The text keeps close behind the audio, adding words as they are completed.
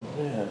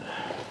Man.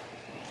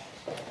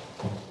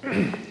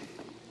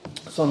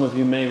 Some of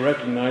you may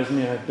recognize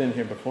me. I've been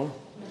here before.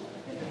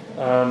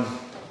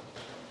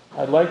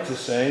 I'd like to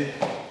say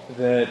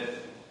that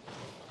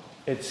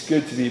it's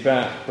good to be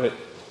back, but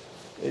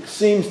it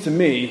seems to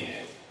me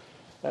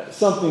that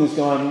something's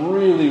gone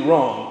really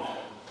wrong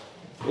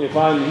if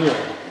I'm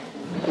here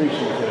preaching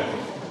today.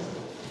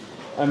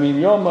 I mean,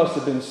 y'all must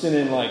have been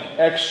sinning like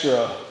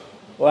extra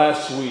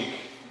last week.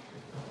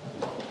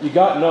 You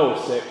got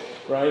Noah sick,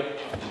 right?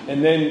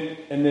 And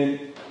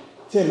then,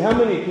 Tim, how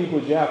many people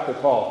did you have to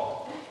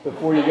call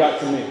before you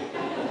got to me?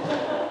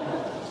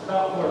 It's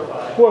about 4 or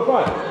 5. 4 or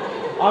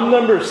 5. I'm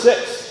number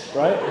 6,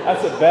 right?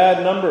 That's a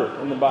bad number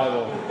in the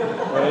Bible,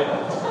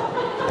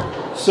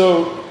 right?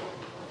 So,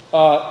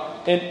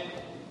 and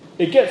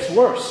it gets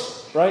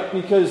worse, right?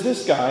 Because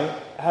this guy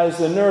has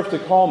the nerve to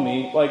call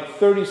me like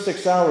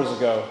 36 hours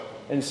ago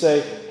and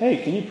say, hey,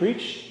 can you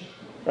preach?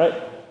 Right?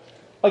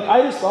 Like,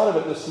 I just thought of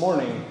it this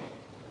morning.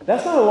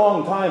 That's not a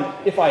long time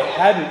if I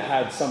hadn't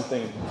had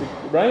something to,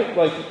 right?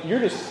 Like, you're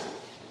just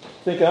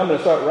thinking I'm going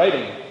to start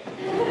writing.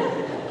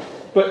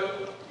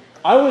 But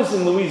I was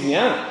in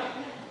Louisiana,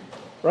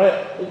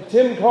 right?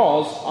 Tim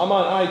calls, I'm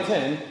on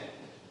I-10.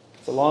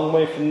 It's a long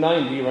way from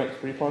 90, right? It's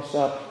pretty far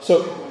south.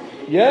 So,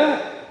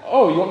 yeah?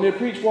 Oh, you want me to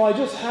preach? Well, I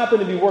just happen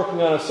to be working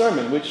on a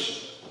sermon,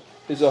 which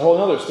is a whole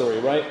other story,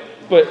 right?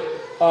 But,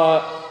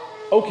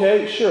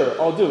 okay, sure,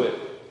 I'll do it.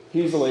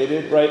 He's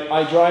elated, right?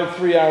 I drive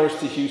 3 hours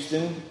to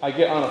Houston. I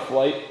get on a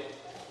flight.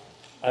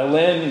 I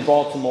land in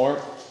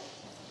Baltimore.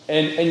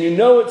 And you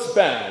know it's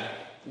bad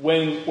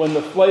when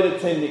the flight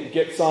attendant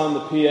gets on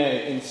the PA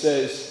and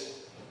says,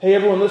 hey,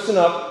 everyone, listen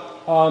up.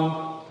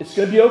 It's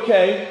going to be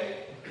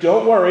okay.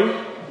 Don't worry.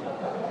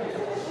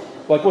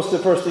 Like, what's the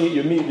first thing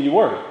you immediately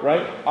worry,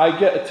 right? I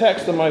get a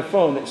text on my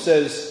phone that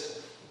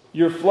says,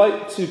 your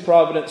flight to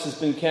Providence has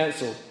been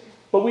canceled,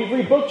 but we've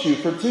rebooked you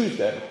for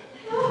Tuesday.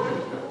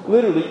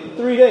 Literally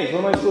 3 days.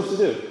 What am I supposed to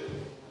do?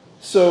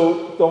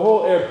 So the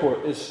whole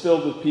airport is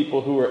filled with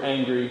people who are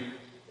angry,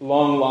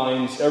 long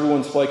lines,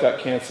 everyone's flight got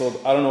canceled.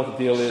 I don't know what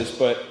the deal is,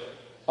 but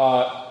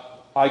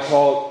I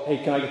called, hey,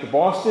 can I get to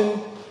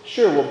Boston?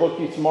 Sure, we'll book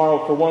you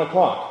tomorrow for 1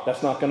 o'clock.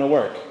 That's not going to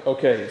work.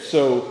 Okay,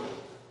 so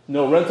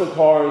no rental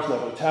cars, no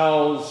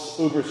hotels,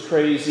 Uber's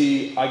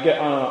crazy. I get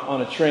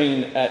on a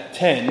train at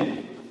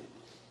 10,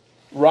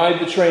 ride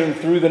the train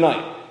through the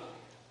night.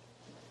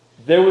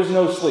 There was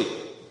no sleep,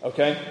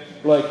 okay?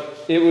 Like,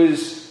 it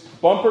was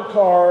bumper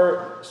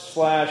car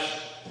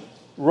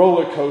 /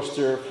 roller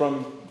coaster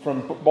from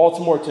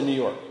Baltimore to New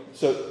York.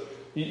 So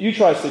you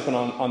try sleeping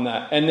on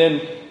that. And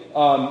then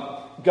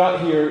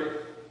got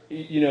here,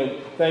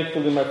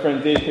 thankfully my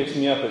friend Dave picks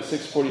me up at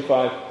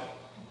 6:45.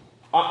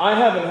 I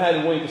haven't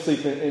had a wink of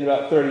sleep in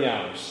about 30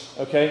 hours,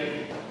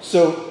 okay?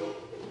 So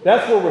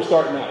that's where we're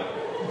starting out.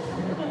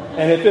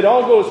 And if it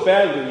all goes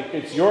badly,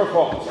 it's your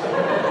fault,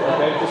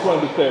 okay? Just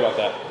want to be clear about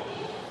that.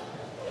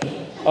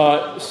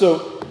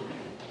 So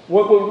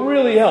what will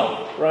really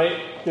help, right?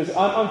 Because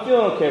I'm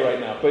feeling okay right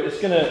now, but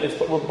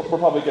we're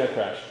probably gonna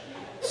crash.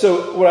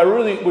 So what I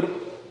really would,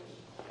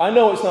 I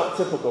know it's not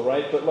typical,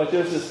 right? But like,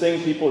 there's this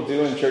thing people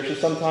do in churches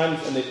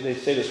sometimes, and they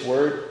say this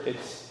word.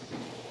 It's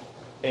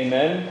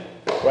amen,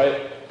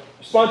 right?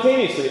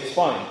 Spontaneously, it's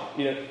fine.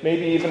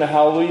 Maybe even a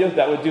hallelujah.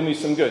 That would do me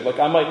some good. Like,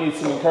 I might need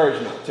some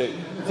encouragement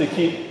to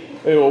keep,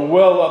 it will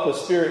well up a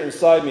spirit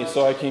inside me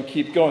so I can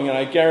keep going. And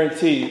I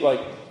guarantee,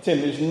 like,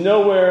 Tim, there's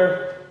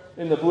nowhere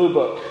in the blue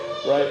book,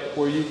 right,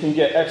 where you can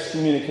get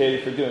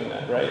excommunicated for doing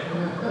that, right?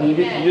 You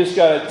just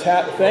got to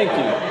tap. Thank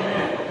you,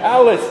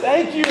 Alice.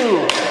 Thank you.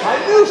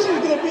 I knew she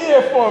was going to be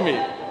there for me.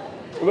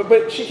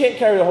 But she can't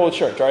carry the whole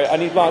church, all right? I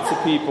need lots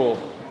of people.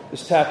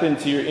 Just tap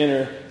into your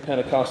inner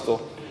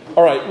Pentecostal.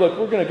 All right, look,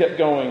 we're going to get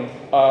going.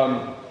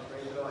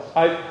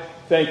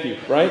 Thank you,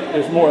 right?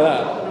 There's more of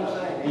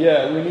that.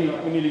 Yeah,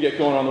 we need to get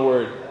going on the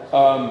word.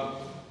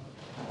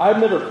 I've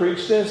never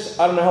preached this.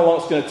 I don't know how long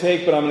it's going to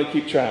take, but I'm going to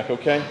keep track,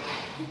 okay?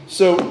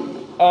 So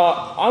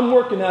I'm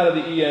working out of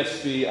the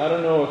ESV. I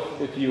don't know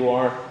if you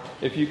are,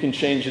 if you can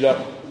change it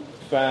up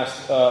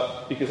fast,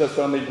 because that's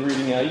what I'm going to be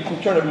reading out. You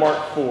can turn to Mark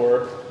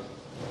 4.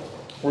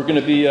 We're going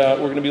to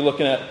be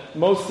looking at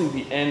mostly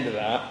the end of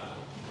that.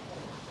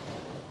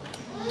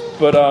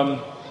 But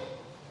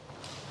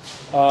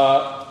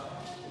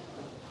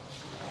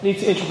need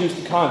to introduce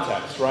the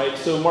context, right?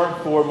 So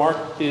Mark 4.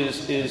 Mark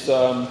is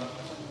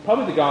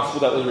probably the gospel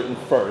that was written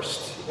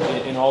first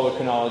in all the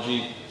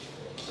chronology,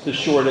 the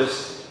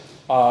shortest.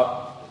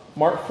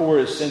 Mark 4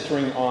 is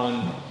centering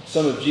on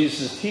some of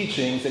Jesus'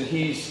 teachings, and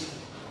he's,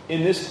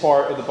 in this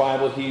part of the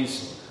Bible,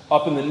 he's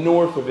up in the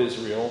north of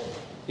Israel,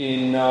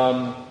 in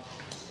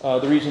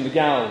the region of the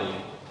Galilee.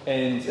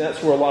 And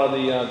that's where a lot of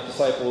the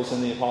disciples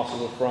and the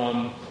apostles are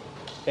from.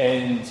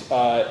 And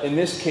in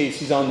this case,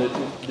 he's on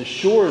the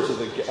shores of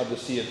the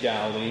Sea of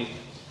Galilee,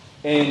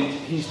 and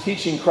he's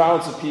teaching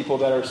crowds of people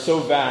that are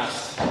so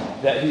vast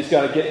that he's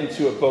got to get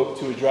into a boat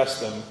to address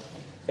them.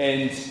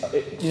 And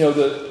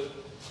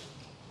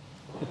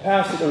the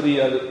passage or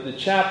the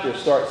chapter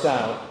starts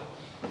out,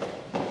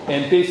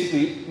 and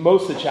basically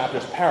most of the chapter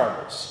is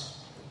parables.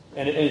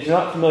 And if you're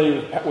not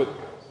familiar with what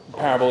a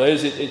parable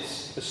is,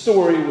 it's a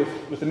story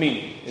with a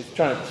meaning. It's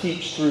trying to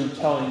teach through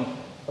telling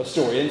a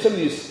story. And some of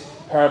these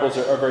parables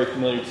are very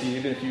familiar to you.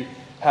 Even if you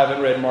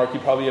haven't read Mark, you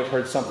probably have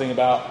heard something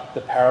about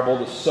the parable,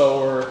 the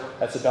sower.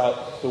 That's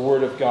about the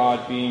word of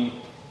God being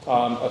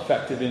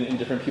effective in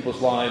different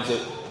people's lives.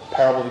 A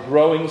parable of the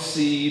growing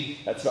seed.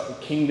 That's about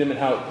the kingdom and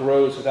how it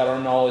grows without our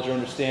knowledge or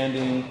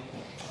understanding.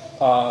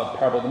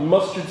 Parable of the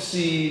mustard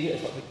seed.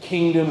 It's about the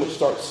kingdom, which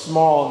starts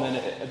small and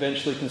then it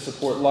eventually can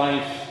support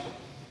life.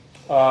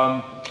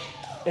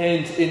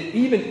 And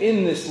even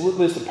in this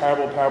list of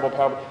parable,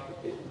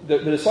 the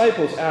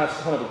disciples ask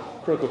kind of a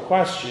critical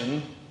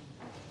question,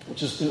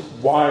 which is,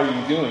 why are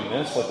you doing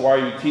this? Like, why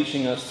are you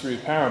teaching us through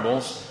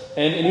parables?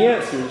 And he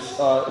answers,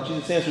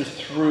 Jesus answers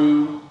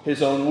through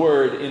his own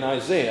word in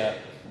Isaiah,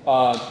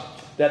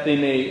 that they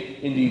may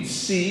indeed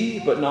see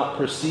but not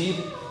perceive,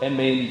 and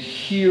may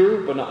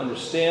hear but not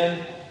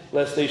understand,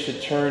 lest they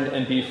should turn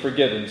and be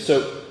forgiven.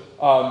 So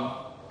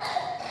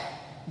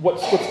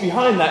what's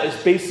behind that is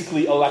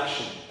basically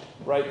election,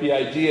 right? The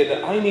idea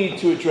that I need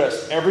to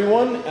address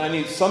everyone, and I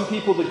need some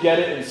people to get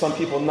it and some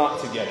people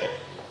not to get it.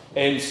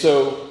 And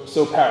so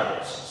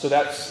parables. So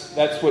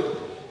that's what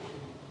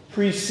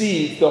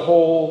precedes the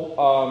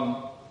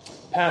whole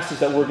passage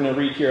that we're going to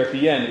read here at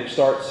the end, which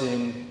starts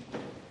in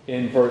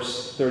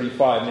verse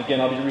 35. And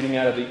again, I'll be reading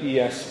out of the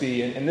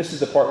ESV, and this is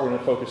the part we're going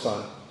to focus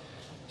on.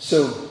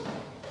 So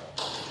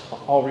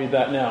I'll read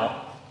that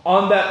now.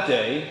 On that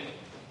day,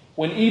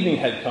 when evening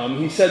had come,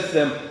 he said to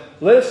them,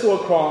 "Let us go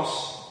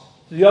across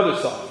to the other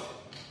side."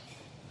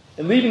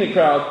 And leaving the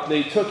crowd,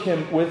 they took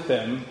him with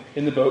them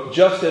in the boat,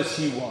 just as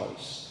he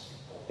was.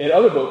 And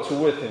other boats were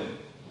with him.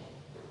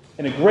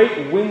 And a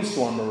great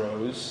windstorm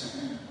arose,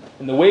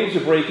 and the waves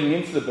were breaking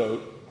into the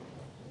boat,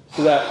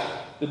 so that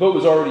the boat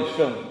was already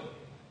filling.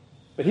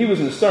 But he was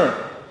in the stern,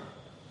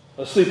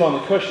 asleep on the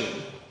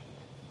cushion.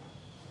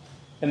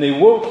 And they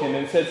woke him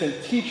and said to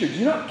him, "Teacher, do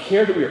you not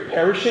care that we are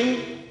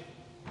perishing?"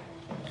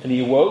 And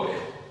he awoke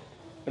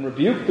and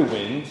rebuked the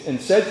wind and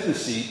said to the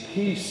sea,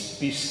 "Peace,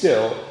 be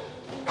still."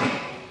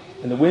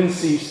 And the wind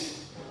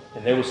ceased,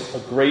 and there was a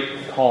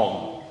great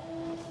calm.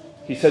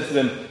 He said to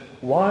them,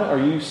 "Why are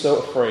you so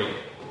afraid?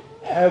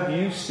 Have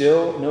you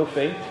still no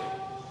faith?"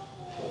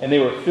 And they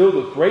were filled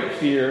with great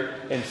fear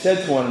and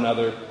said to one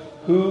another,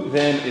 "Who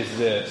then is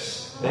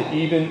this, that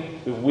even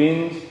the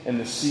wind and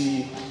the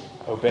sea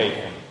obey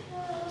him?"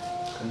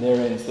 And there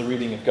ends the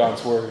reading of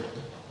God's word.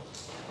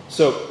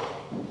 So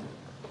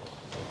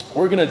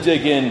we're going to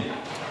dig in,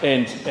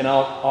 and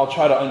I'll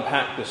try to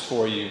unpack this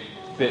for you.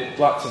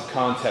 Lots of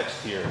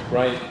context here,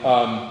 right?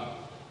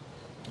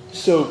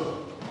 So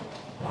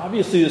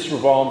obviously this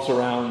revolves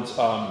around,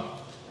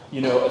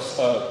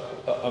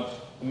 a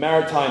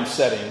maritime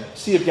setting.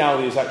 Sea of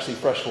Galilee is actually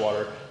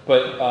freshwater,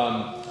 but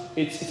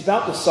it's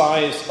about the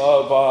size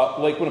of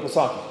Lake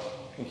Winnipesaukee,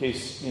 in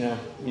case you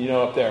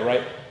know up there,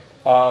 right?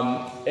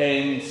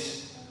 And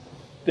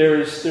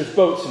there's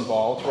boats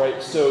involved,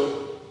 right? So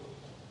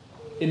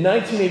in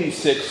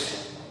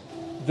 1986,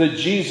 the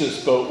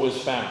Jesus boat was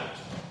found.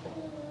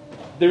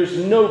 There's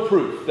no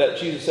proof that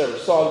Jesus ever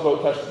saw the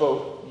boat, touched the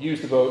boat,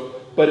 used the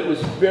boat, but it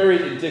was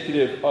very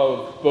indicative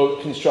of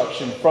boat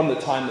construction from the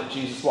time that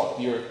Jesus walked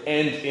the earth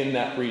and in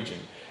that region.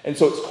 And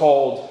so it's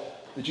called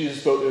the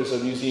Jesus boat. There's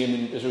a museum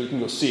in Israel, you can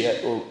go see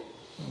it, or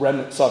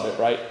remnants of it,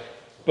 right?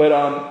 But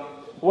I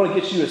want to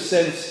get you a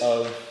sense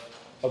of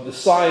the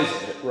size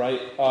of it,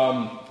 right?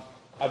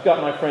 I've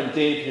got my friend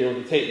Dave here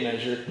with the tape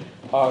measure.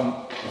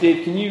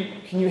 Dave, can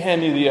you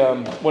hand me the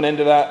one end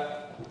of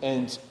that?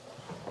 And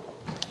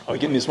you're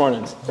getting the smart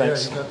ends.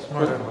 Thanks. Yeah, you got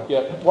smart ends.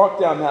 Yeah, walk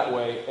down that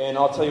way, and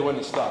I'll tell you when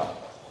to stop.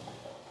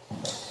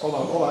 Hold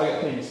on. I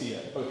got to see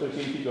it. 13,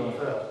 keep going.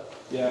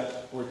 Yeah,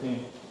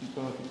 14, keep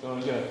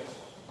going, good.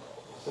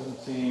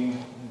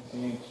 17,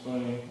 19,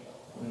 20,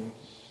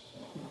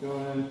 keep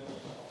going.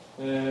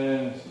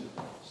 And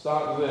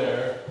stop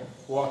there.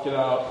 Walk it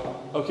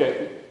out.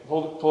 Okay,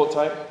 pull it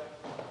tight.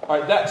 All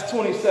right, that's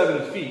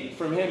 27 feet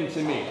from him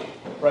to me.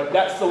 Right,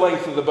 that's the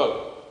length of the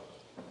boat.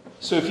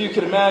 So if you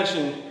could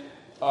imagine,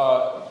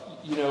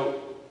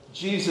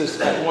 Jesus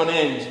at one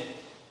end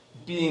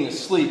being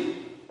asleep,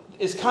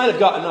 it's kind of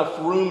got enough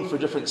room for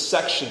different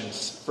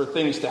sections for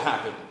things to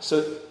happen.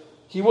 So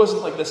he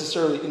wasn't like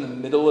necessarily in the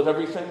middle of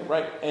everything,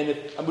 right? And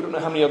we don't know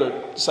how many other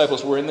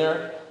disciples were in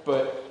there,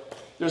 but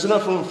there's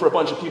enough room for a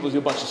bunch of people to do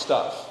a bunch of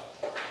stuff.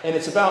 And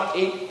it's about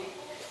 8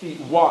 feet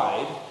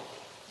wide,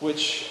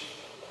 which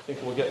I think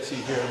we'll get to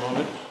here in a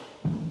moment.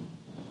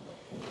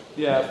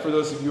 Yeah, for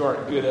those of you who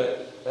aren't good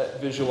at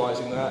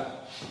visualizing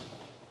that.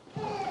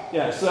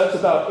 Yeah, so that's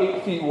about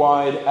 8 feet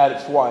wide at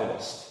its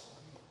widest.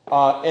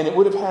 And it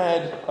would have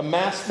had a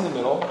mast in the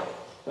middle.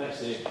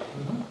 Thanks, Dave.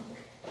 Mm-hmm.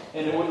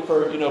 And it would,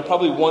 for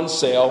probably one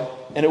sail,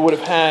 and it would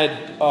have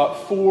had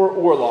 4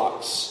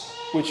 oarlocks,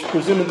 which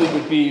presumably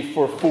would be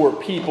for 4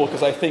 people,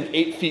 because I think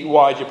 8 feet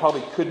wide, you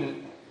probably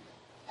couldn't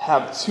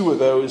have 2 of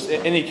those.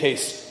 In any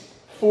case,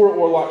 4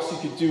 oarlocks,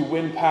 you could do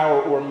wind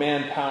power or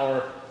man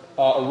power,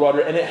 a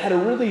rudder, and it had a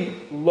really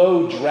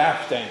low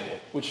draft angle.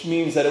 which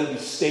means that it would be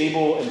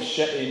stable and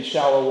in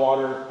shallow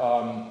water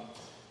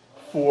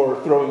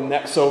for throwing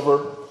nets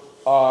over.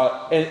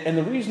 And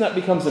the reason that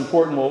becomes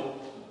important,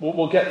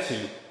 we'll get to,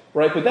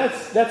 right? But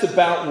that's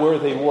about where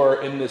they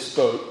were in this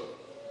boat.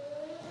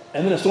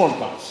 And then a storm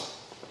comes,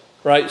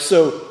 right?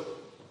 So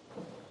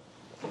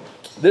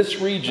this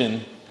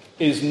region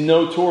is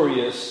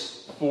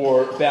notorious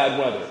for bad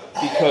weather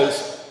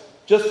because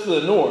just to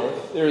the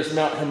north, there's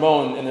Mount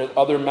Hermon and there are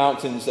other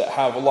mountains that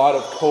have a lot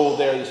of cold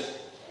air. There's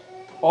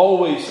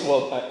always,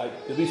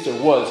 at least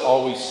there was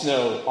always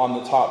snow on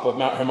the top of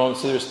Mount Hermon,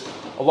 so there's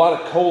a lot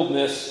of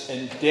coldness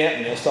and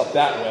dampness up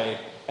that way.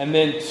 And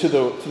then to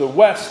the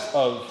west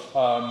of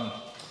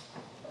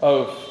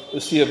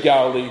the Sea of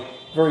Galilee,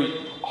 very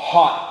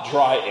hot,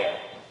 dry air.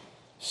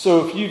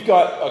 So if you've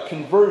got a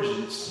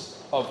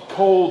convergence of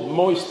cold,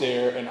 moist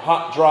air and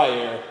hot, dry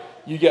air,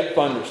 you get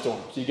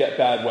thunderstorms, you get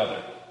bad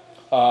weather.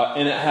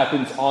 And it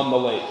happens on the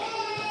lake.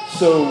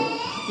 So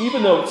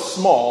even though it's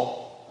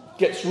small, it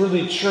gets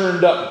really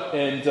churned up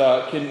and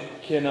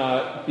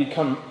can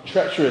become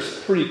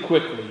treacherous pretty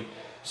quickly.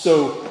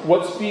 So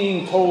what's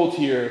being told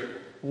here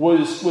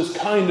was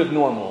kind of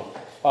normal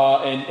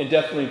and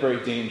definitely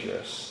very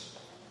dangerous.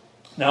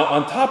 Now,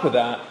 on top of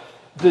that,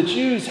 the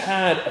Jews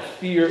had a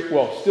fear,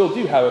 still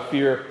do have a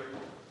fear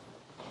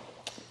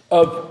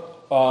of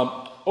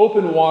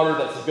open water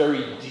that's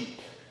very deep.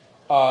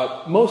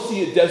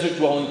 Mostly a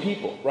desert-dwelling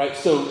people, right?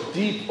 So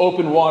deep,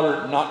 open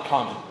water, not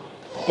common.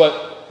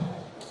 But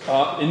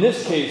in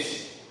this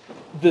case,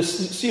 the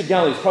Sea of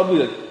Galilee is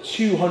probably like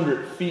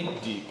 200 feet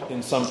deep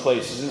in some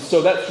places. And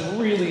so that's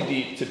really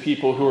deep to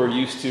people who are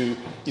used to,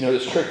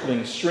 this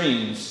trickling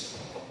streams.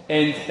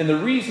 And the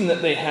reason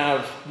that they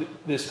have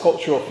this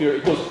cultural fear,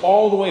 it goes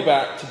all the way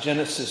back to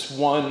Genesis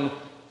 1,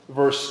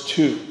 verse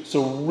 2.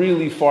 So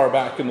really far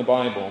back in the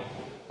Bible,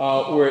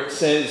 where it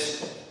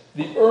says,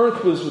 "The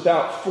earth was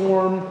without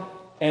form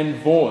and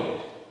void,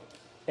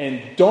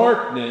 and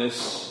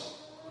darkness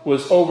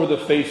was over the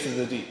face of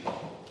the deep."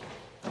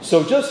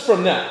 So just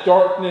from that,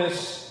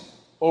 darkness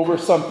over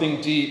something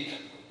deep,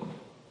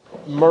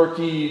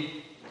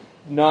 murky,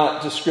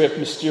 not descript,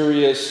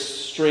 mysterious,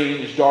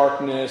 strange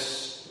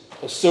darkness,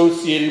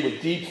 associated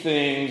with deep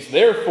things,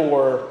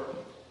 therefore,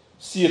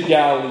 Sea of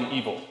Galilee,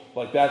 evil.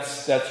 Like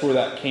that's where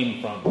that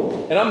came from.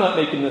 And I'm not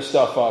making this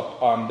stuff up.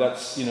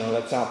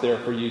 That's out there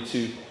for you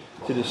to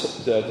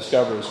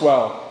discover as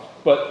well.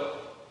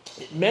 But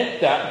it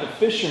meant that the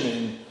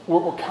fishermen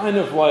were kind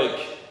of like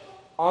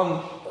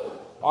on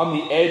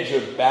the edge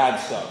of bad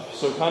stuff.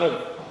 So kind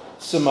of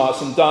some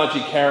dodgy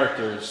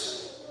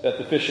characters that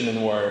the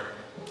fishermen were,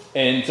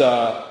 and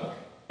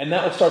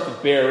that will start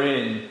to bear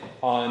in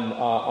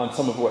on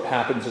some of what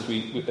happens as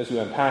we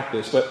unpack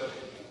this. But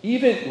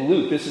even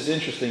Luke, this is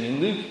interesting. In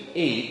Luke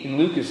 8, and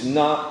Luke is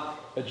not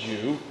a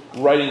Jew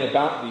writing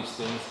about these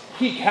things,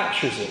 he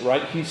captures it,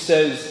 right? He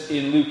says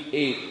in Luke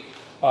 8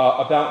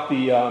 about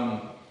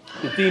the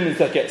demons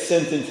that get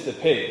sent into the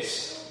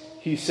pigs.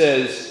 He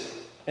says,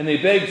 "And they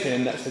begged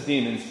him," that's the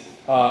demons,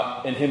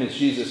 and him is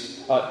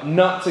Jesus,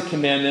 "not to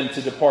command them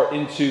to depart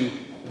into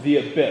the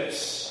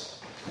abyss."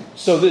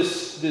 So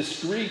this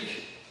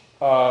Greek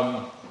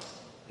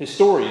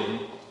historian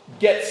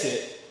gets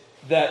it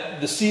that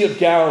the Sea of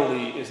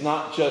Galilee is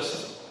not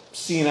just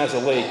seen as a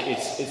lake;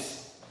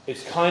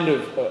 it's kind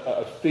of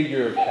a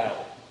figure of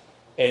hell,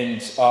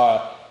 and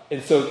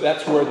so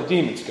that's where the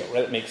demons go.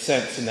 Right? It makes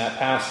sense in that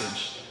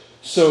passage.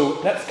 So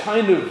that's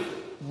kind of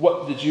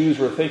what the Jews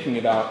were thinking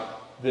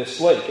about this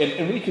lake,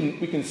 and we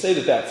can say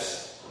that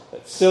that's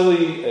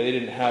silly. They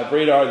didn't have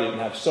radar, they didn't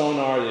have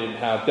sonar, they didn't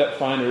have depth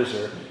finders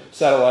or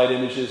satellite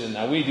images, and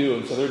now we do,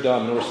 and so they're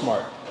dumb and we're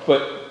smart.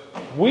 But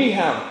we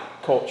have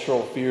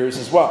cultural fears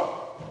as well.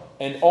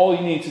 And all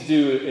you need to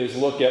do is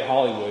look at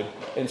Hollywood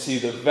and see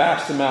the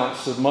vast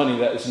amounts of money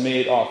that is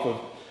made off of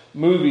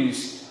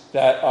movies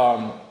that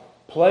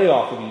play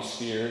off of these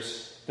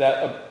fears.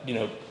 That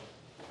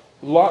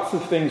lots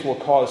of things will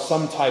cause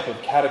some type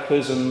of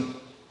cataclysm,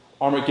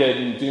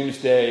 Armageddon,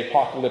 doomsday,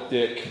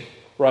 apocalyptic.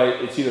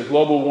 Right? It's either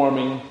global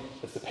warming,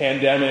 it's the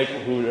pandemic.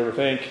 Who would ever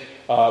think?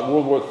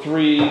 World War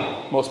III,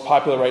 most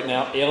popular right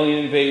now.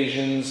 Alien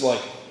invasions.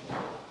 Like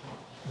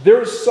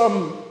there's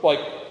some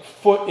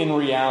foot in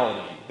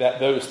reality that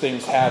those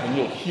things have, and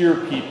you'll hear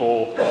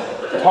people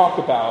talk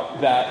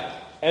about that,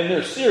 and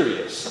they're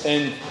serious,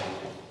 and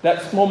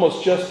that's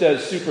almost just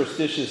as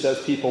superstitious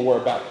as people were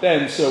back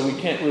then, so we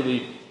can't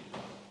really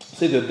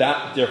say they're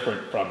that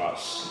different from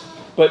us.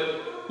 But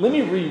let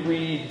me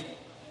reread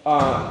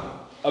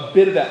a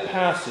bit of that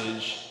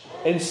passage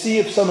and see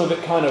if some of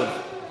it kind of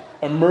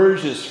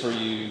emerges for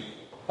you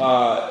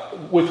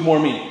with more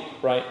meaning,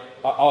 right?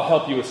 I'll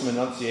help you with some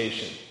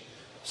enunciation.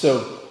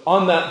 So,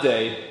 on that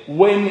day,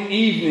 when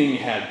evening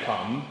had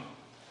come,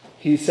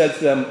 he said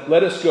to them,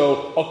 "Let us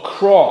go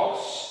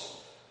across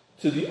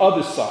to the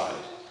other side."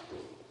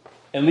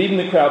 And leaving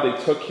the crowd,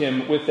 they took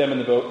him with them in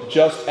the boat,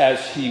 just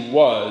as he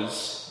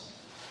was,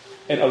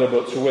 and other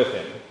boats were with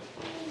him.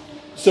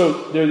 So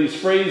there are these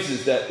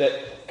phrases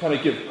that kind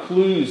of give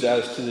clues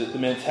as to the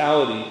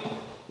mentality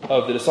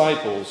of the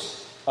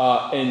disciples.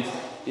 and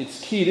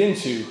it's keyed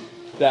into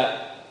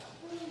that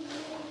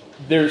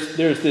there's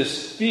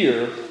this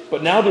fear,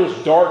 but now there's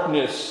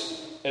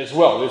darkness as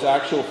well. There's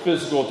actual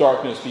physical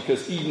darkness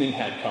because evening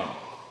had come.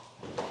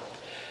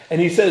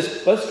 And he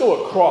says, let's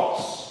go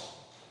across.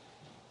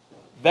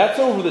 That's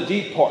over the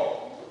deep part.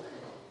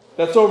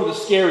 That's over the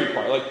scary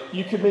part. Like,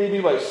 you could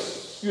maybe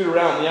scoot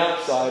around the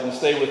outside and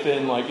stay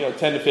within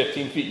 10 to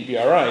 15 feet, you'd be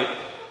all right.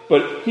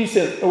 But he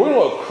said, we're going to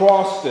go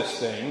across this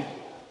thing.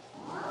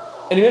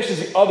 And he mentions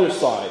the other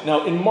side.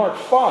 Now, in Mark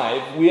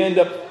 5, we end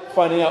up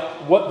finding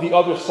out what the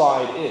other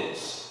side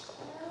is.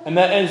 And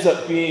that ends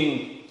up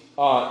being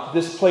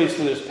this place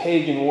where there's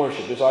pagan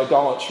worship, there's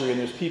idolatry, and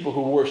there's people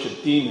who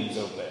worship demons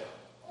over there.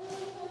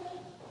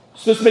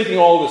 So it's making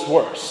all this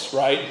worse,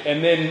 right?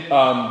 And then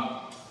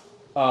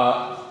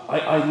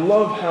I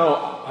love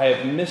how I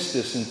have missed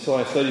this until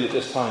I studied it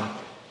this time.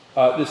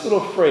 This little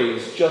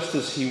phrase, just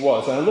as he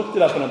was. And I looked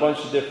it up in a bunch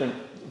of different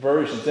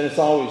versions, and it's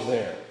always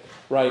there,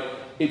 right?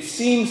 It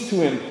seems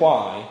to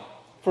imply,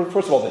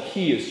 first of all, that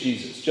he is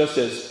Jesus, just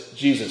as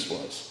Jesus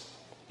was.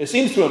 It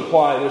seems to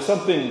imply there's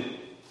something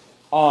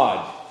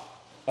odd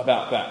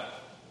about that.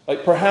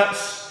 Like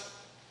perhaps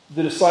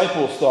the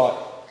disciples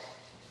thought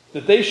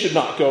that they should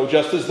not go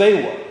just as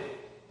they were.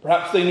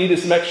 Perhaps they needed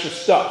some extra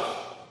stuff,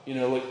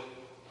 like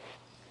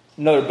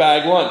another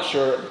bag lunch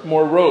or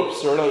more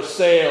ropes or another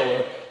sail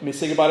or maybe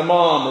say goodbye to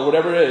mom or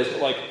whatever it is.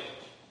 But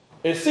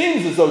it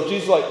seems as though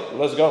Jesus is like,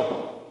 let's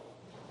go.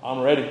 I'm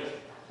ready.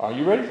 Are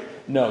you ready?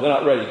 No, they're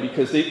not ready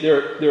because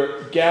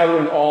they're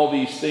gathering all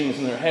these things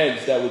in their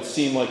heads that would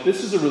seem like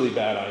this is a really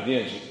bad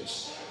idea,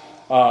 Jesus.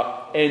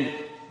 And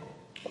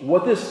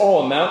what this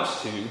all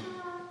amounts to,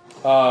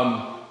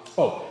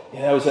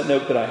 that was that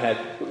note that I had.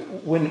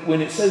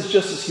 When it says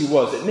just as he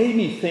was, it made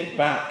me think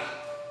back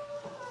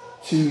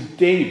to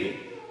David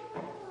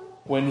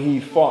when he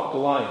fought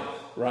Goliath,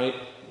 right?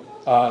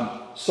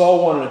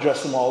 Saul wanted to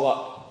dress them all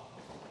up.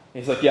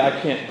 And he's like,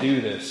 I can't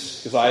do this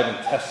because I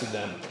haven't tested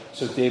them.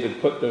 So David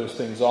put those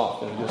things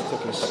off and just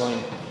took his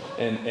sling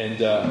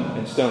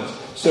and stones.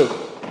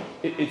 So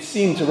it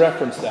seemed to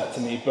reference that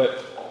to me,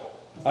 but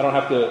I don't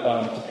have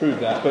to prove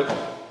that. But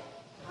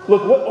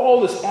look, what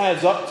all this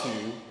adds up to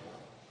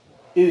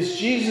is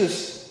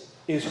Jesus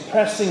is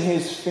pressing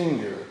his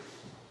finger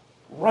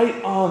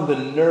right on the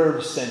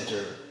nerve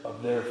center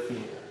of their fear.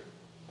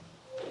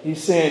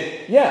 He's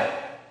saying,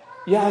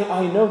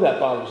 I know that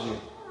bothers you.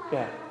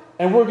 Yeah.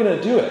 And we're going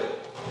to do it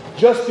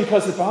just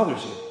because it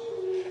bothers you.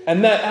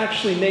 And that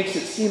actually makes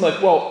it seem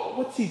like, well,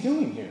 what's he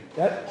doing here?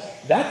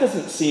 That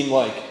doesn't seem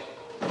like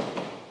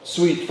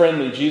sweet,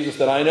 friendly Jesus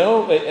that I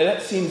know. And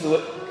that seems a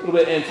little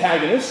bit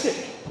antagonistic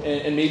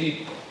and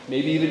maybe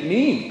even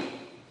mean.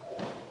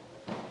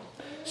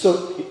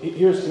 So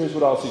here's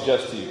what I'll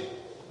suggest to you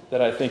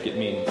that I think it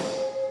means.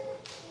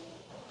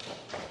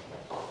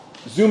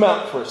 Zoom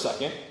out for a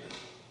second.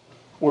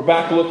 We're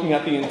back looking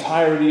at the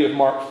entirety of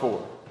Mark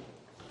 4.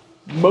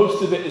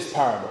 Most of it is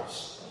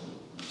parables.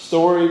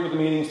 Story with the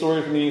meaning, story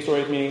with the meaning, story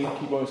with the meaning.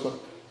 Keep going,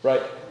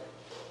 right?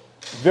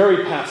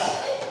 Very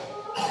passive.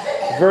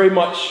 Very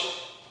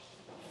much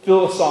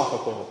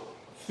philosophical,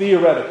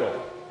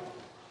 theoretical.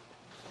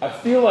 I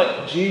feel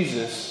like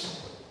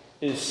Jesus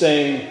is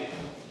saying,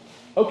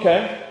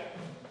 okay,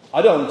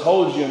 I done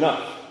told you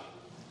enough.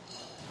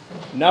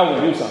 Now we're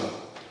going to do something.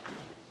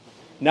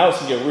 Now it's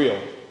going to get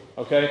real.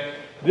 Okay?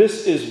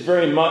 This is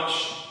very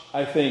much,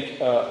 I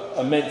think,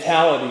 a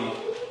mentality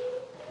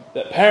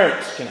that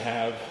parents can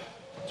have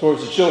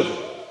towards the children.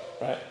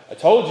 Right? I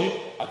told you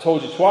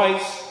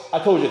twice, I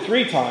told you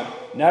 3 times,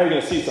 now you're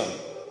going to see something.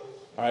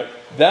 All right?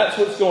 That's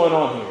what's going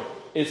on here.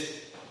 It's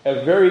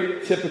a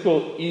very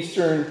typical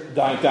Eastern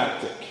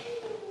didactic.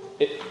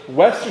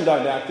 Western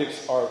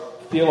didactics are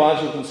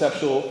theological,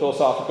 conceptual,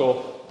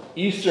 philosophical.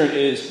 Eastern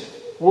is,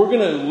 we're going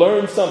to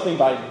learn something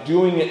by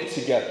doing it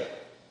together.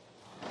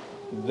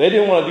 They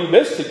didn't want to do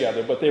this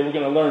together, but they were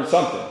going to learn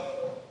something.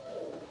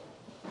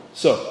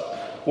 So,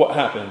 what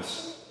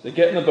happens? They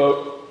get in the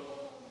boat.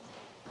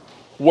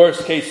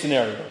 Worst case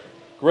scenario.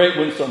 Great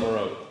windstorm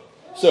arose.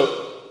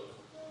 So,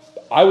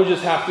 I would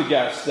just have to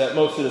guess that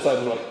most of the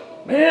disciples were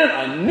like, man,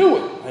 I knew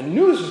it. I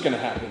knew this was going to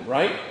happen,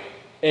 right?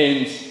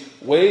 And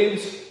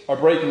waves are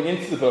breaking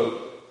into the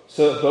boat.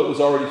 So the boat was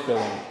already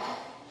filling.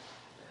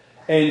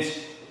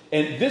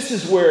 And this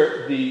is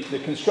where the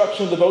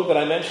construction of the boat that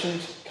I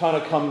mentioned kind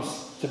of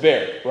comes to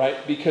bear, right?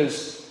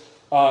 Because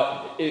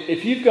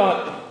if you've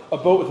got a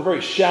boat with a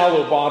very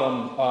shallow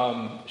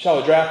bottom,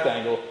 shallow draft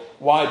angle,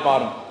 wide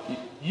bottom,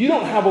 you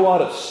don't have a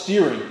lot of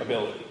steering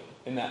ability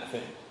in that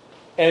thing.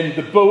 And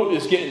the boat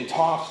is getting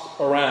tossed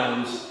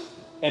around,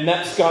 and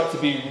that's got to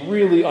be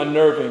really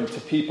unnerving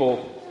to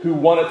people who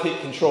want to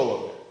take control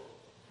of it.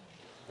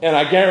 And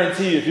I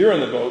guarantee if you're in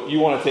the boat, you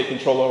want to take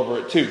control over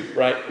it too,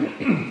 right?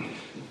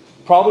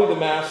 Probably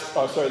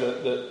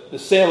the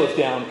sail is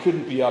down,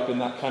 couldn't be up in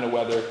that kind of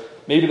weather.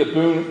 Maybe the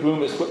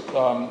boom is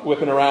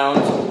whipping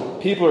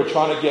around. People are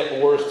trying to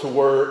get oars to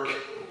work.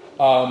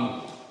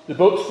 The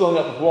boat's filling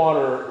up with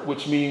water,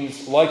 which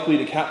means likely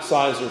to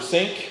capsize or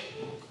sink.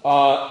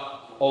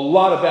 a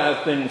lot of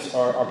bad things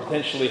are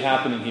potentially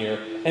happening here.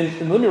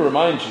 And let me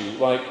remind you,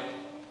 like,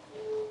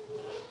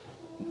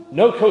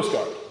 no Coast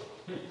Guard,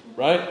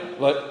 right?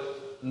 Like,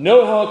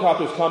 no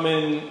helicopters come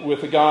in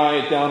with a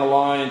guy down a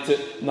line to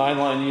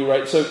 9-line you,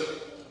 right? So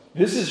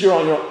this is you're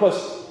on your own.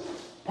 Plus,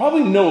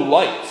 probably no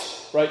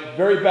lights, right?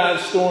 Very bad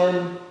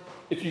storm.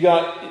 If you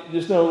got,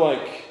 there's no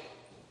like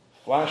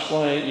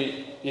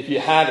flashlight. If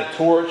you had a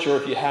torch or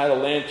if you had a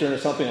lantern or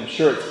something, I'm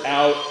sure it's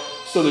out.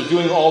 So they're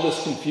doing all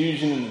this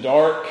confusion in the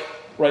dark,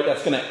 right?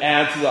 That's going to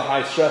add to the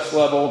high stress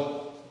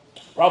level.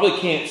 Probably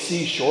can't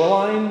see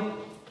shoreline.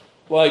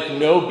 Like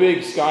no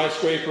big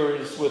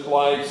skyscrapers with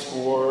lights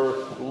or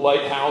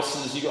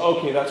lighthouses. You go,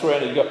 okay, that's where I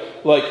need to go.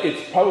 Like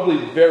it's probably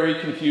very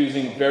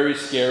confusing, very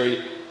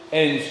scary,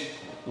 and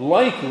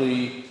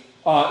likely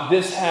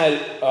this had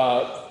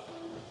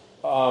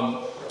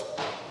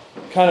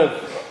kind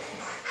of.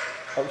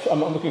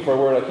 I'm looking for a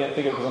word I can't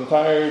think of because I'm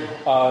tired.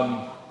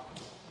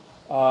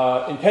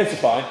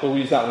 Intensify, but we'll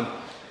use that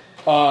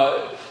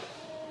one.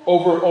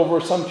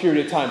 Over some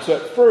period of time. So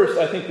at first,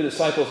 I think the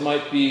disciples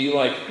might be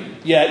like,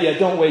 yeah,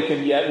 don't wake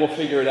him yet. We'll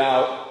figure it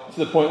out. To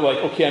the point like,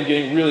 okay, I'm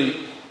getting really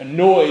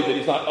annoyed that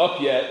he's not up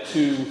yet.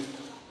 To,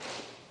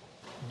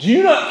 do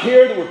you not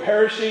care that we're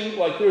perishing?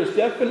 Like there's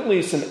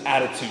definitely some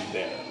attitude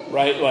there,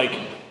 right? Like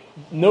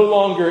no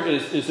longer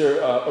is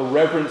there a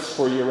reverence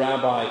for your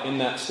rabbi in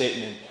that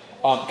statement.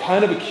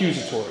 Kind of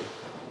accusatory,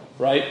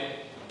 right?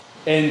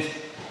 And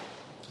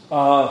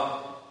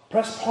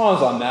press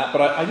pause on that.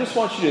 But I just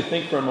want you to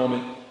think for a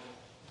moment.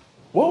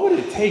 What would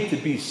it take to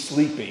be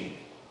sleeping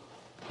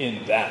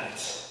in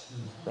that?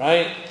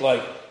 Right?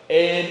 Like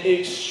an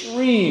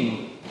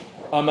extreme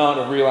amount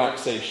of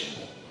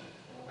relaxation.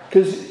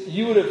 Because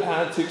you would have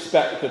had to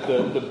expect that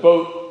the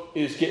boat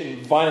is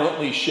getting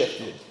violently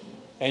shifted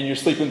and you're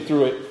sleeping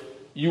through it.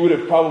 You would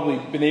have probably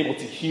been able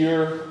to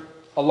hear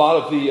a lot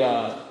of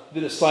the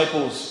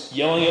disciples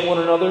yelling at one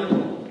another.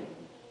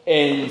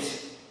 And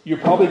you're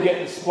probably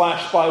getting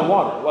splashed by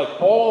water. Like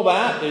all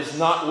that is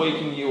not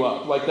waking you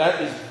up. Like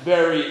that is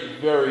very,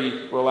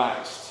 very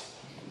relaxed.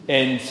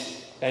 And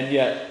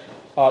yet,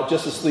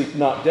 just asleep,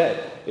 not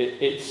dead.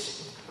 It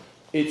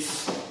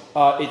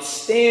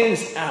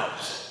stands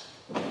out.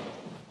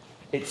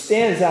 It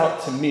stands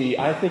out to me.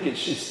 I think it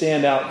should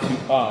stand out to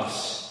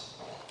us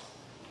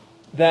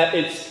that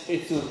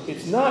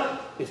it's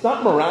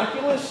not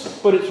miraculous,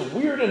 but it's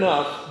weird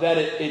enough that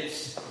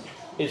it's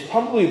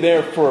probably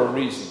there for a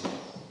reason.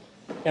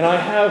 And I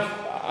have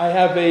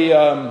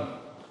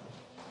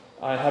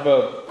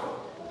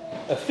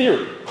a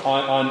theory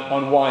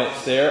on why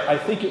it's there. I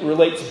think it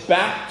relates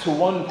back to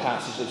one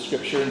passage of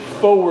Scripture and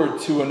forward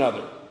to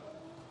another.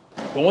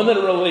 The one that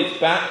it relates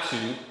back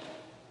to,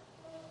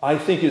 I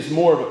think, is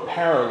more of a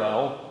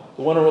parallel.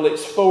 The one it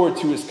relates forward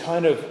to is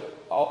kind of,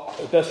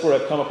 the best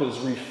word I've come up with is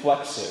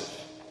reflexive.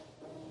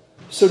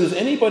 So does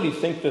anybody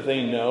think that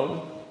they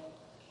know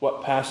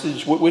what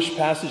passage, which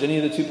passage, any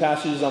of the two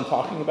passages I'm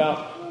talking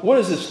about? What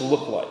does this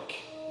look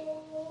like?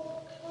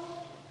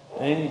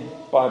 Any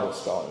Bible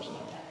scholars in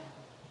here?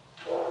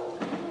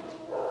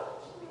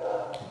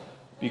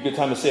 Be a good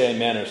time to say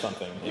amen or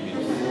something. Maybe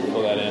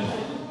fill that in.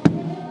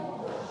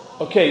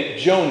 Okay,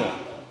 Jonah.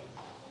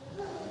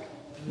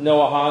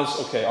 Noahaz.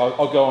 Okay,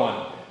 I'll go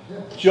on.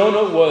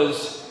 Jonah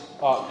was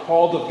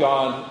called of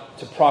God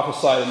to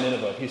prophesy to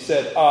Nineveh. He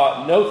said,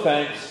 no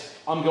thanks,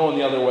 I'm going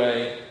the other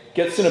way.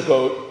 Gets in a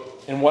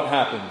boat, and what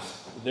happens?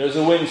 There's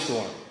a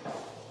windstorm.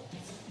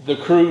 The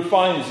crew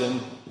finds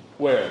him,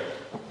 where?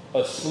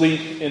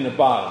 Asleep in the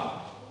bottom.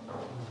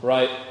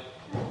 Right?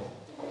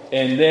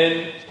 And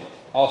then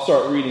I'll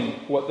start reading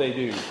what they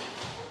do.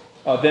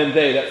 Then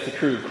they, that's the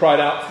crew, cried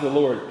out to the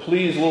Lord,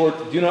 please, Lord,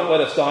 do not let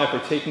us die for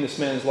taking this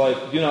man's life.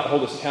 Do not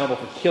hold us accountable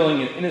for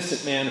killing an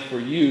innocent man, for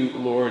you,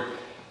 Lord,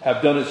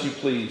 have done as you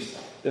pleased.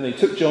 Then they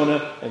took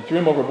Jonah and threw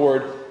him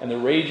overboard, and the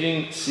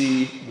raging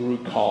sea grew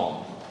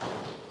calm.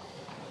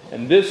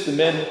 And at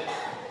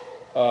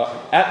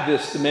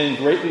this, the men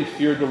greatly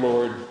feared the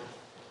Lord,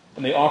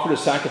 and they offered a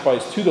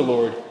sacrifice to the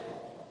Lord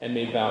and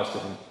made vows to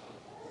him.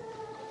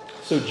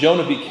 So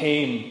Jonah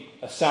became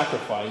a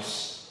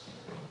sacrifice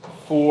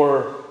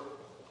for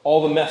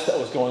all the mess that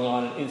was going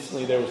on, and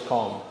instantly there was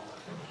calm.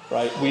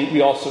 Right?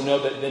 We also know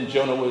that then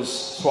Jonah was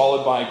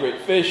swallowed by a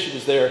great fish. He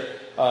was there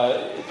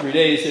 3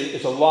 days.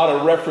 There's a lot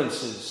of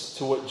references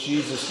to what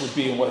Jesus would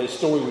be and what his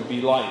story would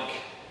be like.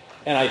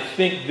 And I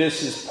think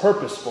this is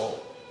purposeful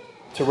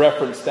to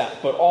reference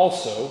that, but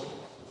also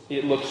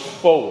it looks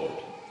forward.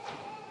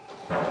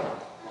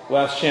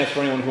 Last chance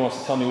for anyone who wants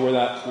to tell me where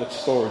that looks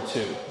forward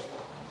to.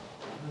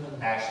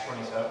 Acts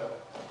 27.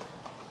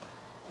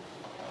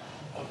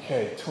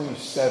 Okay,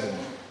 27.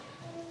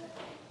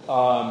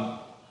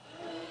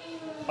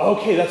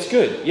 Okay, that's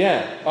good.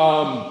 Yeah.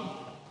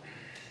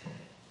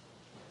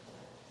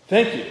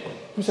 Thank you.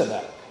 Who said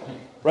that?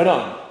 Right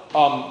on.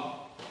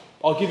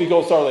 I'll give you a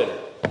gold star later.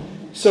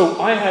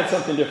 So I had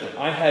something different.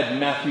 I had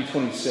Matthew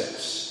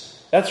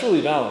 26. That's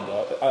really valid,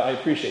 though. I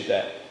appreciate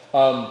that.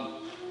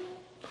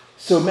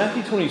 So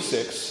Matthew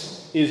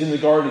 26 is in the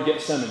Garden of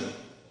Gethsemane.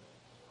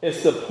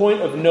 It's the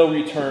point of no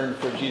return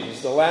for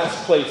Jesus. The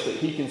last place that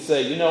he can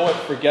say, you know what,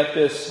 forget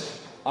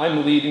this.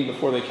 I'm leaving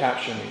before they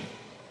capture me.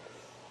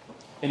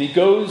 And he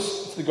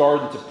goes to the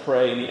garden to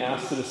pray, and he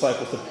asks the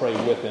disciples to pray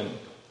with him.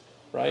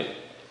 Right?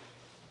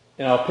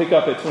 And I'll pick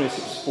up at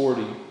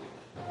 26:40.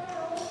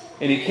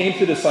 And he came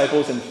to the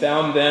disciples and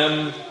found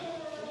them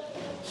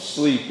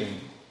sleeping.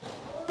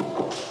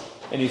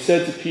 And he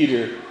said to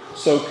Peter,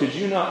 so could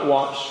you not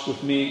watch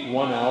with me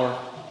 1 hour?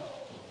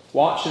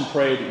 Watch and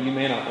pray that you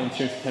may not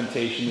enter into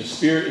temptation. The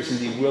spirit is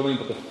indeed willing,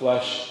 but the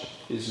flesh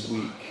is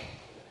weak.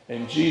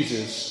 And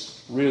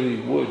Jesus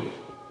really would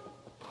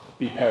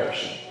be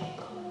perishing.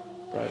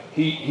 Right?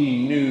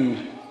 He knew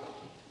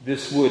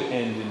this would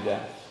end in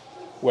death.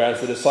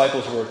 Whereas the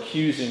disciples were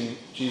accusing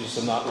Jesus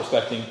of not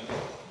respecting,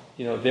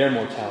 their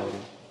mortality.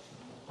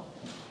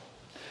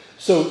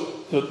 So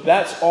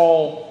that's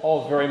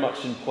all very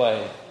much in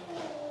play.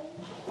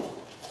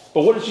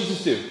 But what does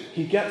Jesus do?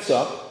 He gets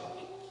up.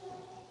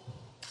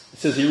 It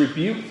says he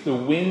rebuked the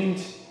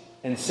wind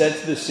and said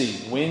to the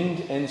sea,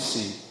 wind and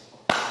sea,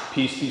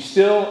 peace be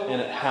still,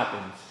 and it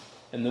happened.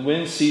 And the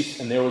wind ceased,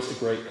 and there was a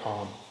great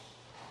calm.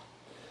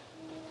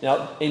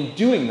 Now, in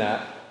doing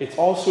that, it's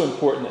also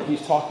important that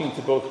he's talking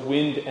to both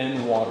wind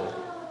and water.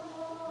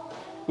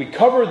 We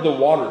covered the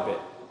water bit,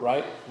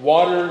 right?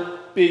 Water,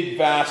 big,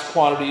 vast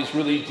quantities,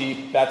 really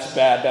deep. That's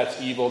bad, that's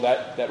evil.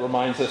 That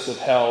reminds us of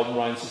hell,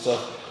 reminds us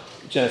of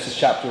Genesis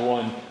chapter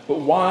 1.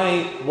 But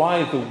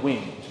why the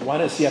wind? Why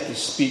does he have to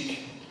speak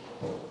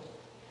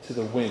to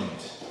the wind?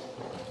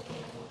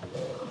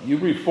 You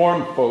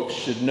Reformed folks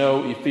should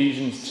know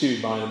Ephesians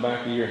 2 by the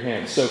back of your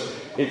hand. So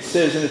it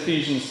says in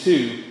Ephesians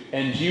 2,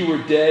 and you were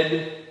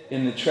dead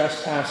in the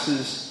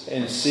trespasses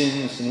and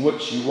sins in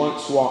which you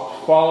once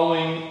walked,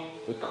 following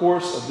the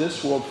course of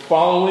this world,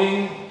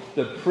 following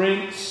the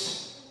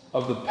prince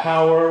of the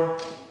power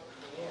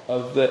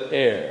of the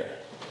air,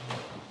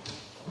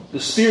 the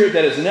spirit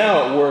that is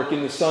now at work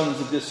in the sons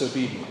of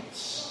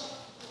disobedience.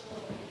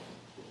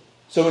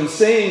 So in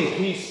saying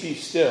peace be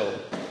still,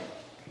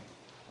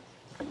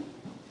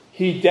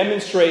 he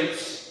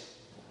demonstrates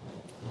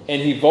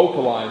and he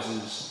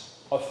vocalizes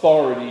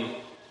authority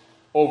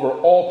over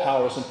all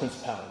powers and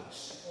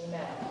principalities.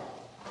 Amen.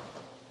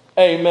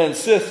 Amen,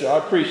 sister. I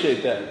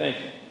appreciate that. Thank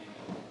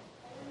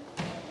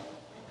you.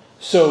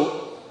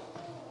 So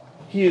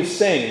he is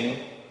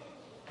saying,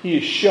 he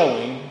is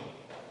showing,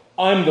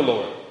 I'm the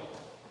Lord.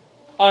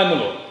 I'm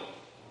the Lord.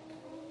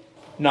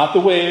 Not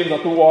the waves,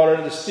 not the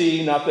water, the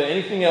sea, not the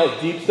anything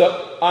else, deep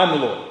stuff. I'm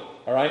the Lord.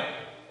 All right?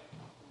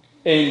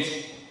 And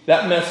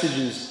that message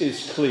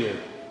is clear.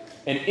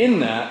 And in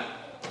that,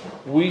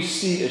 we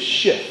see a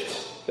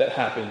shift that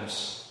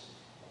happens.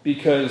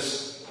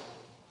 Because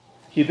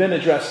he then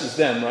addresses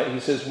them, right? He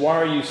says, why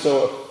are you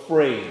so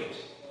afraid?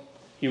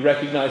 He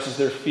recognizes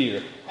their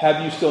fear.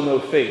 Have you still no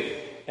faith?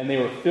 And they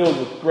were filled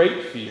with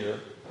great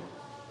fear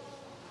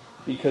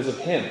because of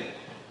him.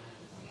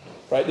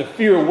 Right? The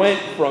fear went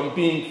from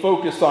being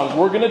focused on,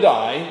 we're going to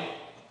die,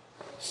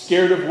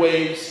 scared of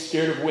waves,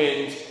 scared of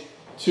wind,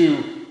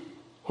 to,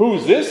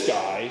 who's this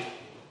guy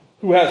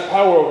who has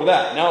power over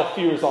that? Now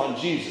fear is on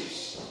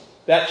Jesus.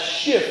 That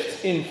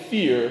shift in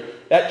fear,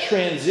 that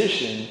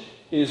transition,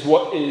 is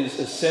what is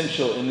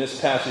essential in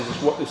this passage.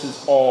 Is what this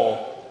is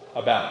all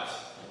about.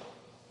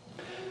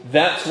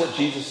 That's what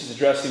Jesus is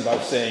addressing by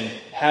saying,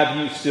 have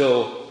you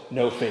still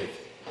no faith?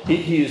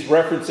 He is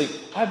referencing,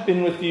 I've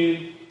been with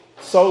you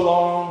so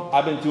long.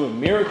 I've been doing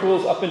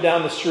miracles up and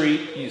down the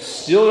street. You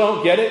still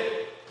don't get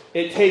it?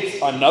 It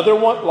takes another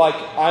one. Like,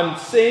 I'm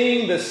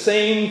saying the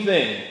same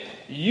thing.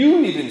 You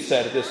even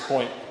said at this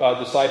point,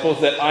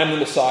 disciples, that I'm the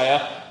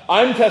Messiah.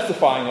 I'm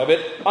testifying of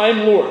it.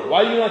 I'm Lord.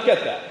 Why do you not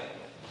get that?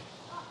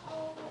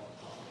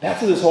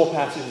 That's what this whole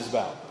passage is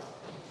about.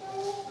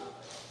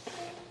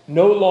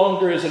 No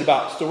longer is it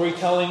about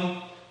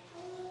storytelling,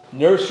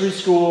 nursery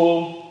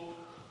school,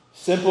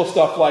 simple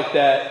stuff like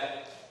that.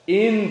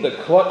 In the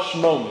clutch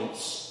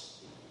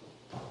moments,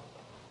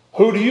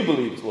 who do you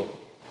believe is Lord?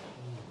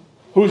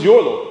 Who's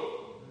your Lord?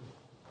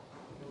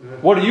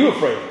 What are you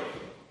afraid of?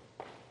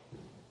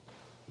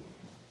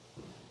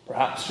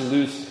 Perhaps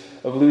you're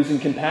of losing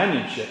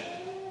companionship.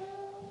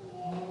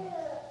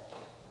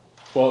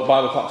 Well, the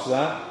Bible talks to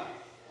that.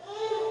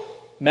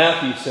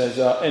 Matthew says,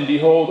 and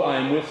behold, I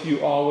am with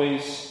you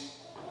always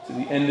to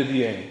the end of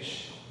the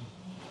age.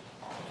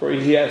 For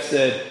he has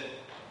said,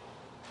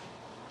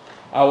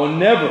 I will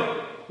never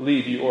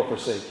leave you or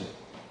forsake you.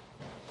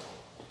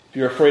 If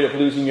you're afraid of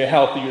losing your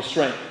health or your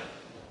strength.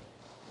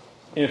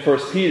 In 1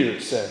 Peter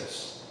it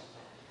says,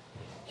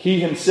 he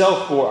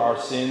himself bore our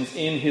sins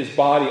in his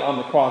body on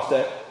the cross,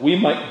 that we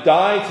might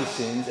die to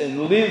sins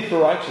and live for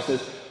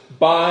righteousness.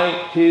 By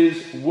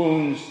his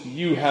wounds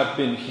you have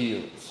been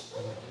healed.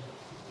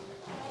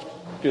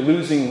 If you're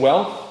losing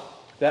wealth,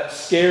 that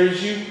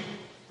scares you.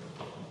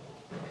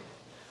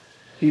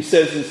 He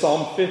says in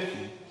Psalm 50,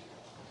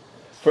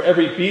 for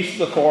every beast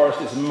of the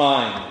forest is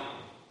mine,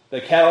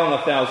 the cattle on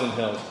 1,000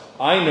 hills.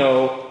 I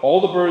know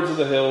all the birds of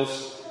the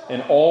hills,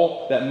 and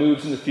all that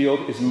moves in the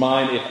field is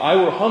mine. If I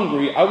were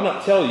hungry, I would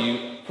not tell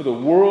you, for the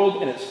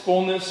world and its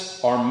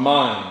fullness are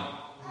mine.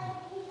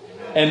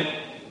 And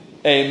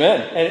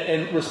amen.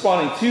 And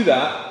responding to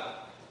that,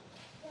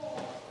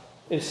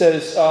 it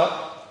says,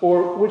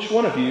 or which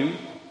one of you,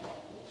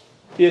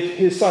 if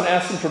his son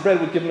asked him for bread,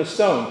 would give him a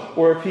stone?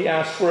 Or if he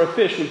asked for a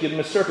fish, would give him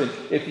a serpent?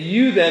 If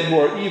you then, who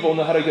are evil,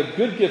 know how to give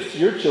good gifts to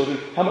your children,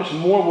 how much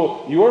more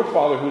will your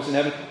Father who is in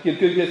heaven give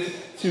good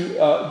gifts to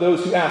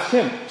those who ask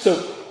him?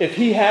 So if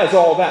he has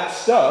all that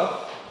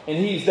stuff, and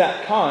he's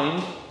that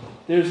kind,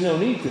 there's no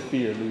need to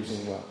fear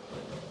losing wealth.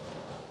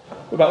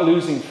 What about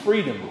losing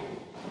freedom?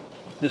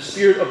 The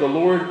Spirit of the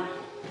Lord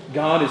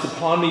God is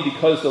upon me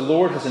because the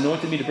Lord has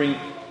anointed me to bring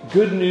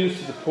good news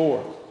to the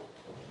poor.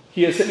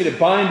 He has sent me to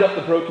bind up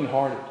the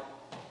brokenhearted,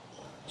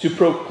 to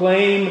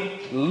proclaim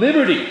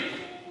liberty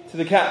to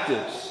the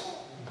captives,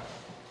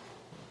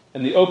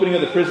 and the opening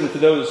of the prison to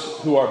those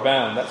who are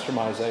bound. That's from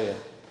Isaiah.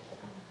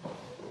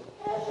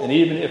 And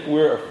even if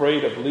we're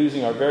afraid of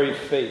losing our very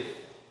faith,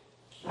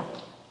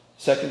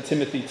 2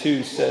 Timothy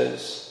 2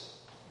 says,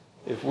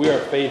 if we are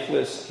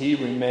faithless, he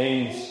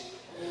remains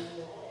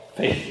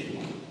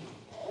faithful.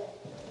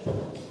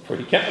 For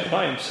he can't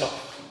deny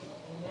himself.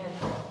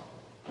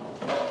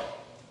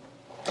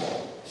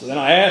 So then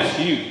I ask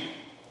you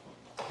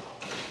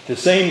the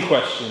same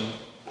question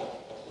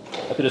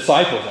that the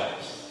disciples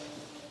asked.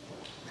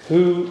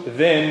 Who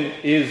then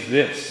is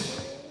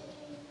this?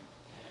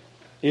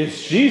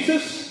 Is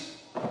Jesus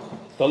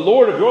the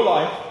Lord of your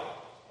life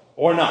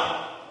or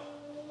not?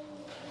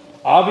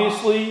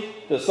 Obviously,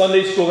 the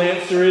Sunday school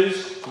answer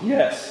is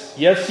yes.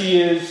 Yes,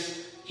 he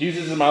is.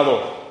 Jesus is my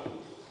Lord.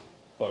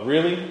 But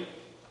really?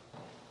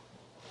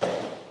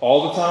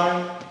 All the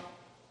time?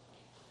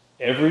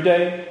 Every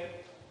day?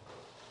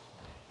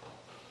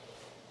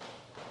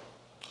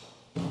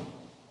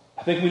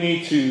 I think we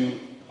need to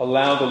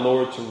allow the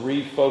Lord to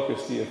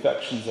refocus the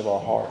affections of our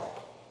heart.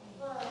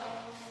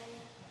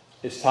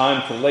 It's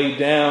time to lay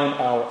down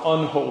our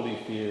unholy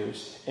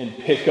fears and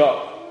pick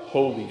up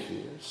holy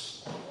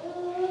fears.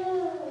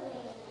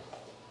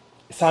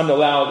 It's time to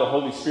allow the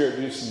Holy Spirit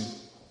to do some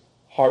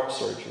heart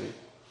surgery.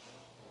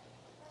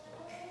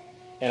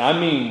 And I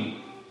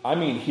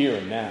mean here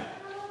and now.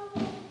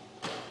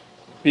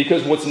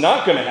 Because what's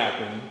not going to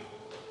happen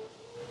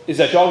is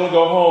that y'all going to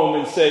go home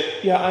and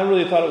say, yeah, I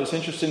really thought it was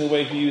interesting the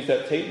way he used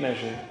that tape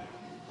measure.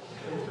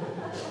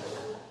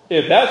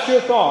 If that's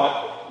your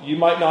thought, it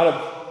might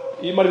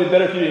have been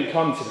better if you didn't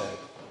come today.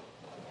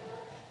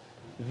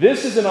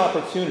 This is an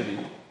opportunity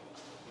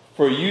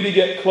for you to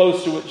get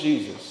closer with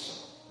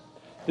Jesus.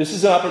 This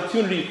is an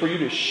opportunity for you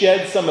to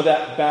shed some of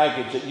that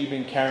baggage that you've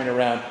been carrying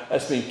around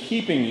that's been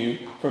keeping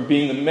you from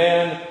being the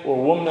man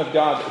or woman of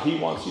God that he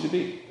wants you to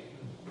be.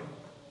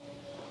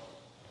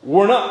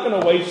 We're not going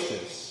to waste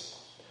this.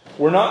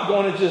 We're not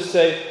going to just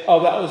say,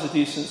 oh, that was a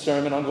decent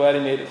sermon. I'm glad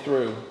he made it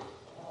through.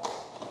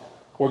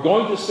 We're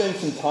going to spend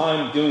some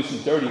time doing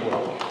some dirty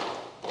work.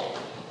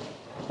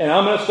 And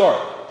I'm going to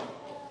start.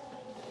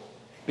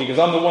 Because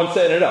I'm the one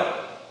setting it up.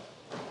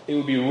 It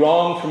would be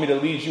wrong for me to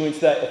lead you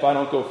into that if I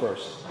don't go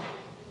first.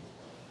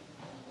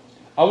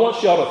 I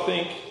want y'all to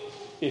think,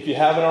 if you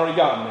haven't already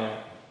gotten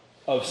there,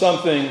 of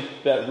something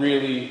that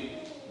really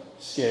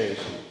scares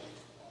you.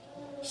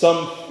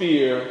 Some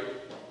fear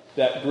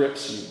that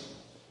grips you.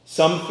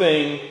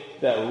 Something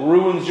that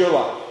ruins your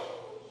life.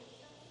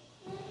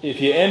 If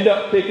you end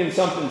up picking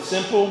something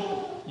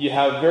simple, you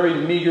have very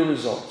meager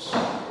results.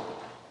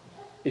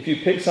 If you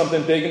pick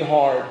something big and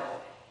hard,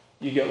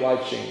 you get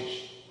life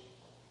change.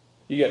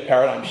 You get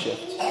paradigm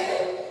shift.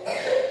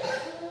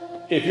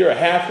 If you're a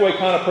halfway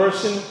kind of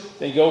person,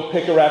 then go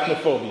pick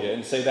arachnophobia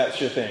and say that's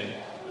your thing.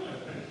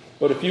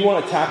 But if you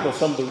want to tackle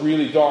some of the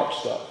really dark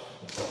stuff,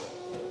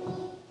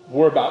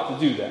 we're about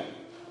to do that.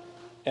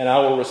 And I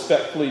will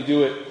respectfully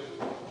do it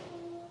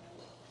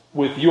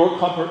with your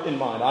comfort in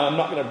mind. I'm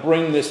not going to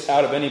bring this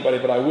out of anybody,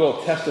 but I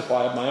will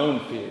testify of my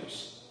own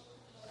fears.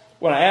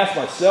 When I ask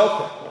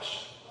myself that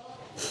question,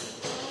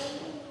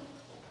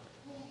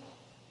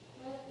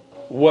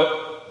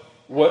 what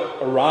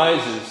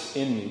arises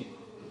in me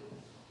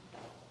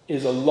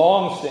is a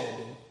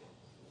long-standing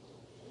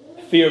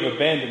fear of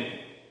abandonment.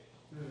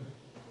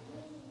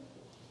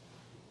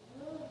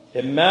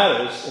 It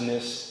matters in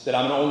this that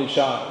I'm an only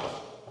child.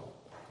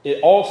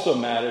 It also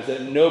matters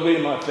that nobody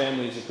in my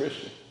family is a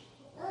Christian.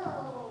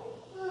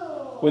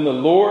 When the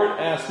Lord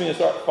asked me to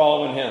start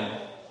following him,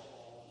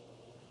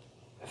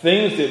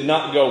 things did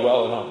not go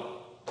well at home.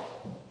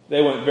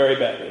 They went very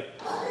badly.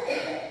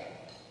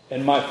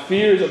 And my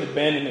fears of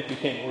abandonment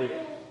became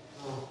real.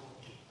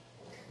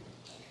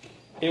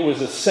 It was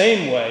the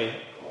same way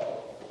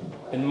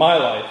in my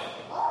life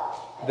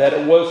that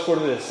it was for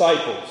the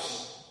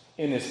disciples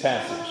in this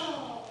passage.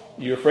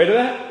 You afraid of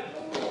that?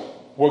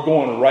 We're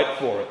going right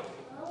for it.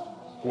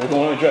 We're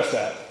going to address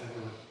that.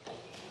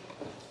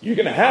 You're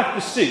going to have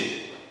to see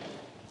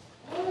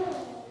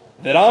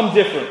that I'm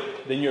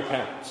different than your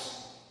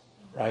parents,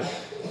 right?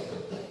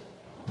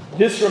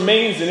 This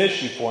remains an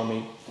issue for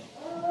me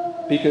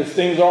because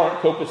things aren't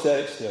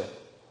copacetic still.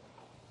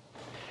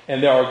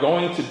 And there are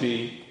going to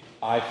be,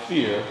 I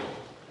fear,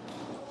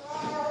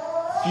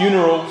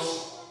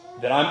 funerals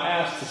that I'm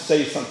asked to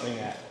say something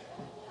at.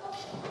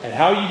 And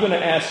how are you going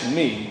to ask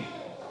me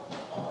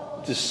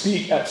to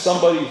speak at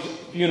somebody's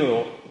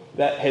funeral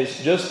that has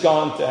just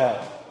gone to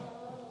hell?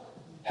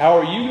 How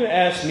are you going to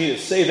ask me to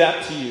say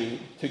that to you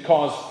to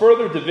cause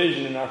further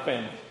division in our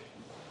family?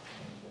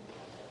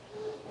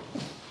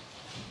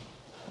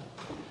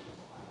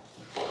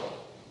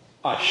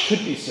 I should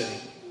be saying,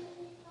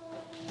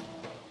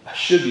 I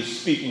should be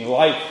speaking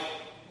life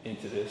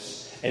into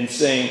this and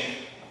saying,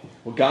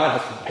 well, God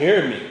has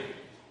prepared me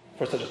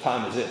for such a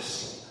time as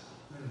this.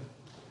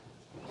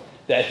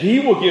 That He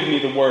will give me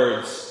the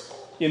words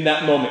in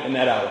that moment, in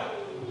that hour.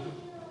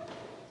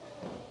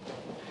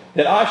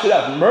 That I should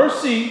have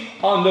mercy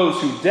on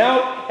those who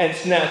doubt and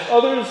snatch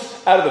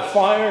others out of the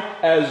fire,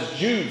 as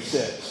Jude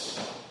says.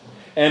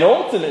 And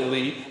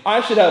ultimately,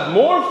 I should have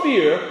more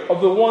fear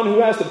of the one who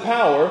has the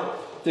power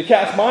to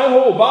cast my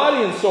whole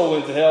body and soul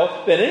into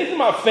hell than anything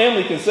my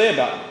family can say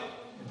about me.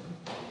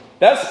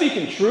 That's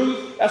speaking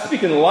truth. That's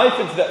speaking life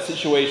into that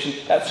situation.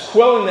 That's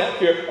quelling that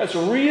fear. That's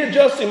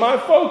readjusting my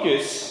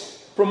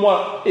focus from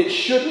what it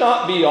should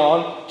not be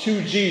on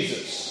to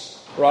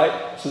Jesus.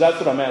 Right? So that's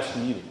what I'm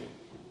asking you to do.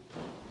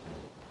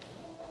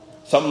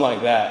 Something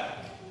like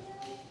that.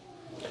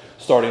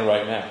 Starting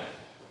right now.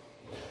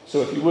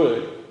 So if you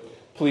would,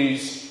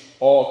 please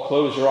all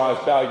close your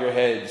eyes, bow your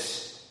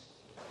heads,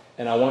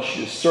 and I want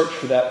you to search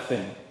for that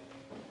thing.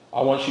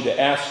 I want you to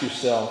ask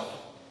yourself,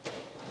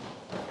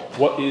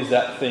 what is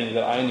that thing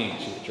that I need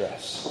to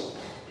address?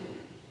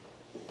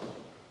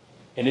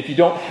 And if you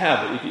don't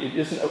have it, if it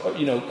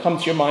doesn't, come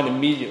to your mind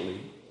immediately,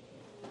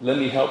 let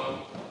me help you.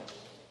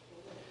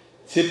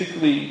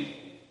 Typically,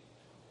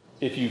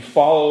 if you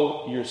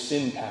follow your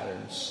sin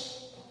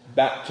patterns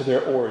back to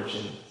their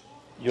origin,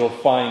 you'll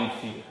find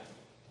fear.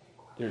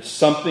 There's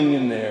something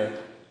in there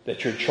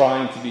that you're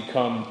trying to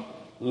become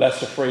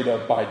less afraid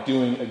of by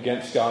doing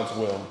against God's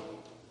will.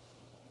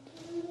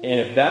 And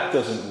if that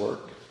doesn't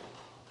work,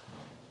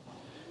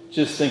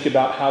 just think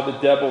about how the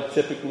devil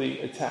typically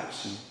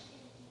attacks you.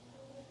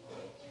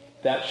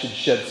 That should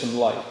shed some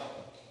light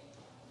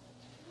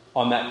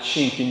on that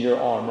chink in your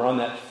arm, or on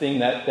that thing,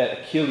 that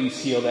Achilles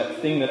heel, that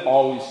thing that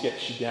always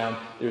gets you down.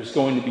 There's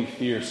going to be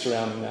fear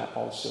surrounding that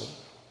also.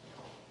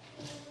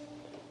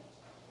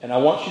 And I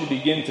want you to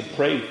begin to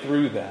pray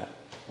through that.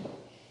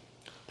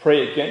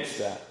 Pray against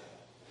that.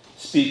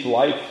 Speak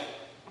life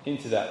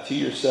into that to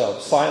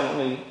yourself,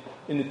 silently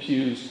in the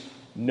pews.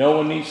 No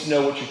one needs to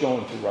know what you're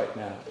going through right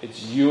now.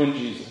 It's you and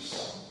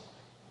Jesus.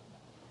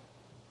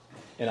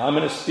 And I'm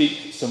going to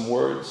speak some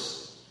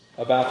words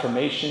of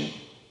affirmation.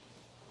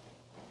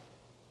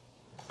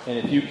 And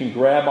if you can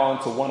grab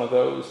onto one of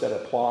those that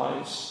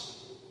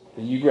applies,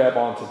 then you grab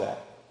onto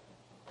that.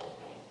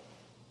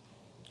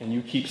 And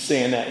you keep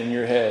saying that in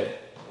your head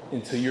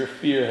until your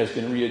fear has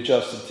been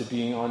readjusted to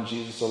being on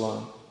Jesus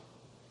alone.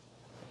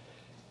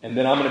 And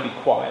then I'm going to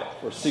be quiet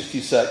for 60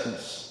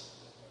 seconds.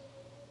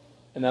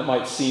 And that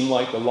might seem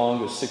like the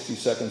longest 60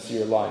 seconds of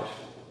your life.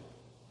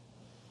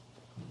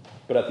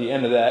 But at the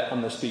end of that, I'm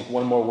going to speak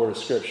one more word of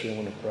Scripture and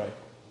I'm going to pray.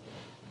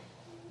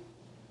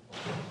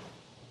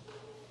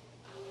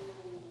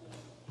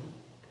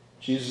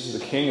 Jesus is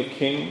the King of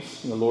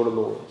Kings and the Lord of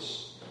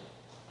Lords.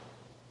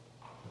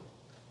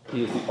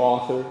 He is the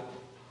author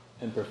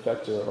and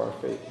perfecter of our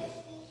faith.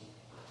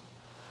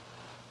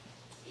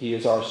 He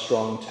is our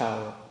strong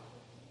tower.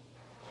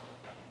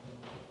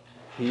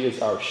 He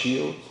is our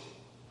shield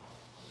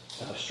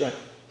and our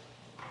strength.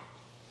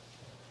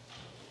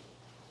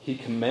 He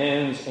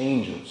commands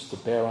angels to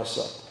bear us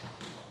up.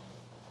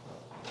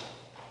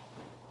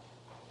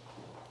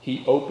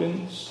 He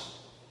opens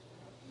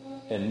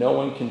and no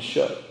one can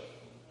shut.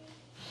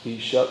 He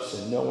shuts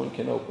and no one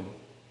can open.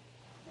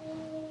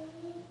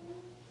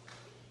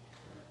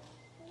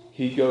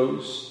 He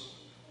goes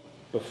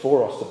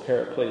before us to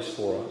prepare a place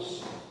for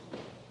us.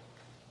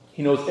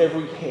 He knows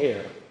every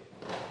hair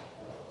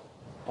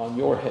on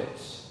your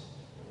heads.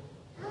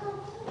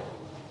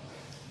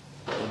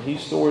 And He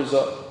stores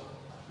up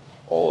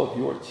all of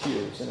your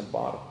tears in a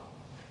bottle.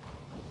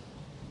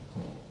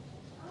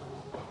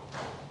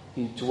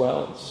 He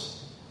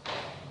dwells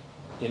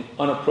in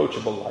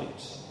unapproachable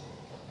light.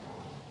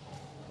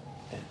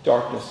 And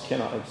darkness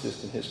cannot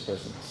exist in His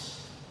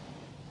presence.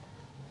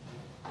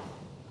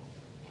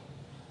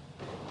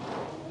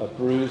 A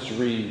bruised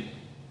reed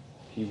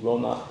He will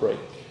not break,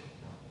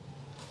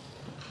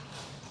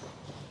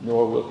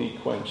 nor will He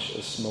quench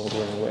a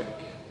smoldering wick.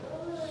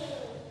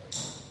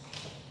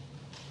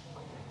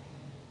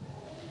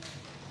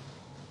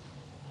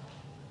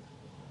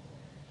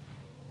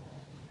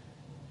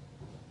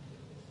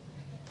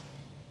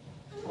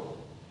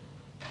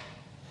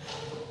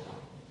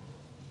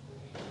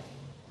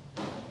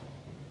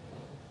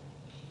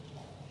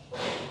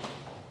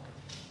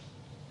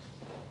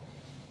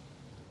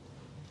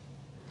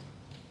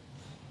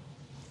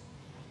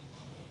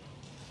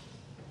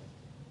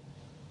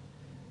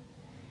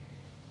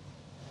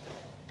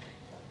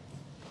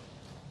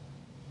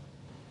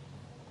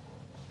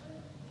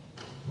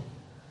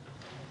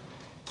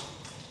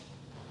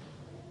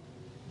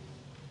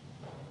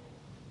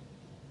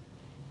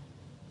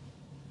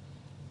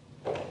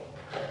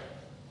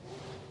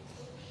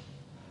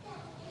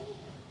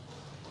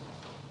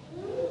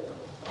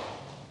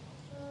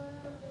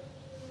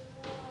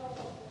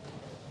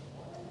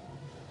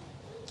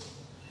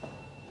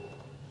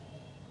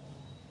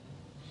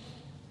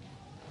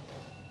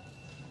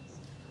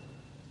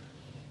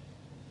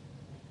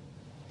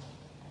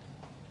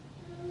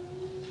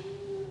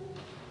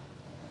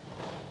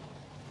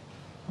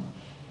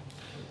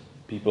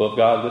 People of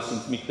God,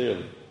 listen to me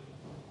clearly.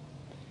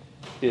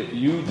 If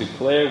you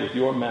declare with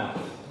your mouth,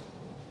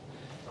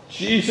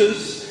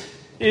 Jesus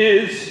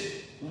is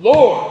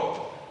Lord,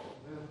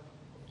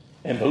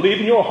 and believe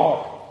in your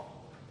heart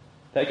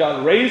that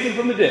God raised him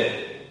from the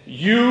dead,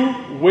 you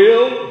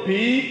will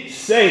be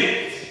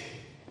saved.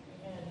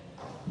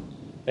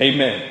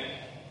 Amen.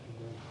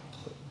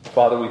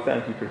 Father, we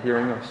thank you for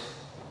hearing us.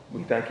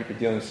 We thank you for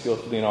dealing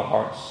skillfully in our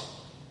hearts.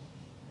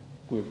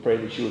 We would pray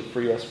that you would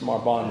free us from our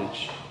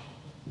bondage.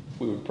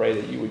 We would pray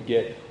that you would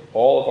get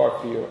all of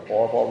our fear,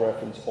 all of our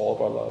reverence, all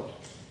of our love.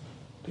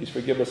 Please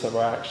forgive us of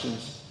our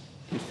actions.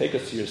 Please take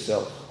us to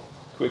yourself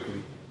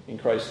quickly. In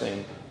Christ's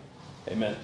name, amen.